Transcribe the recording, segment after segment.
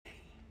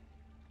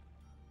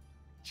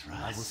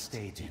I will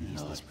stay to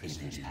ease these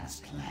prisoners'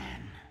 past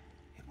plan.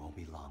 It won't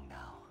be long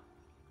now.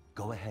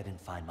 Go ahead and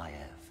find my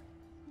Ev.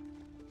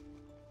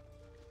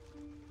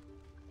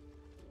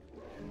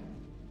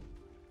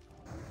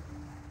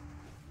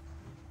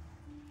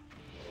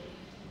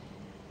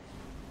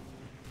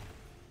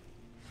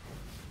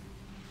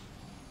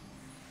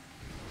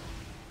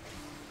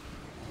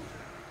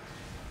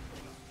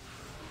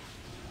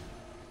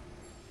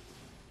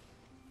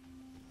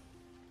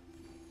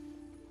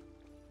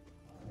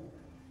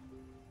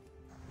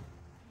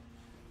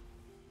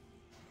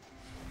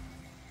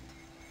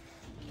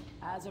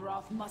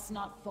 Azeroth must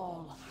not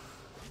fall.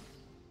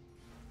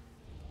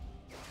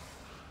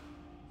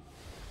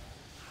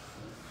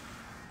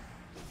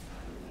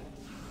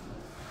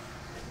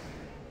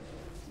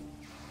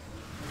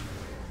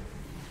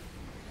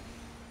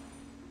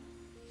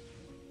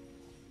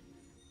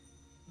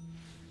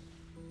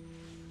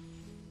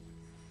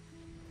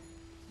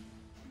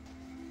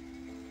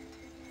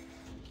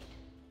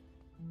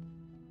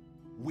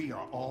 We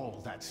are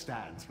all that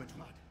stands, but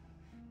blood.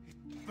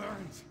 It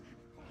burns.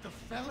 The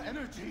fell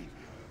energy.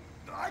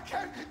 I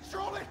can't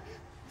control it.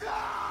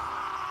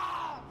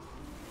 Ah!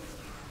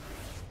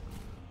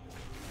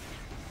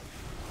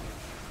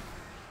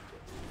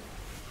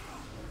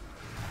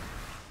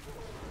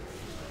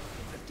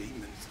 The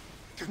demons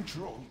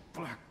control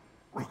Black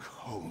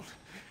Rookhold.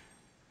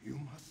 You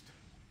must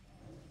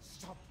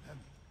stop them.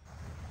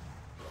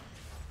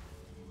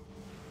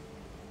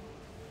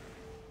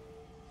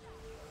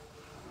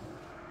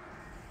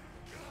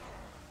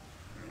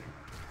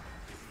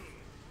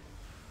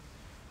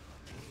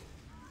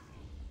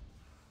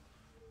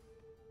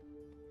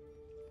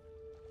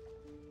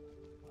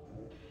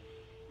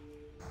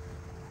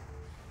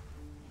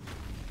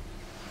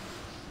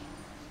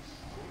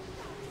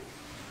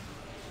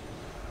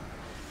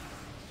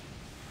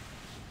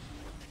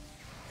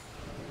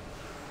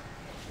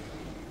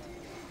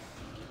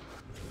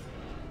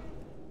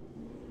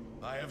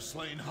 I have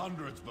slain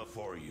hundreds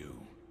before you.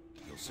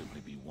 You'll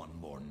simply be one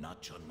more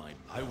notch on my...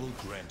 I will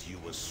grant you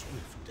a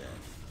swift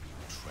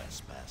death,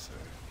 trespasser.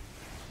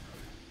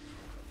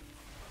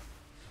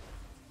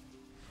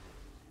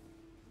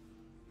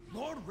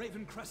 Lord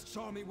Ravencrest's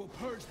army will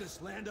purge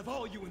this land of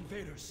all you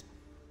invaders.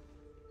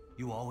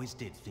 You always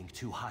did think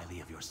too highly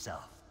of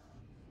yourself.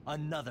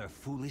 Another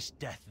foolish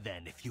death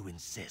then, if you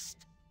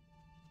insist.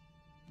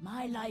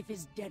 My life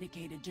is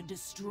dedicated to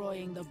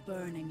destroying the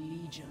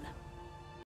Burning Legion.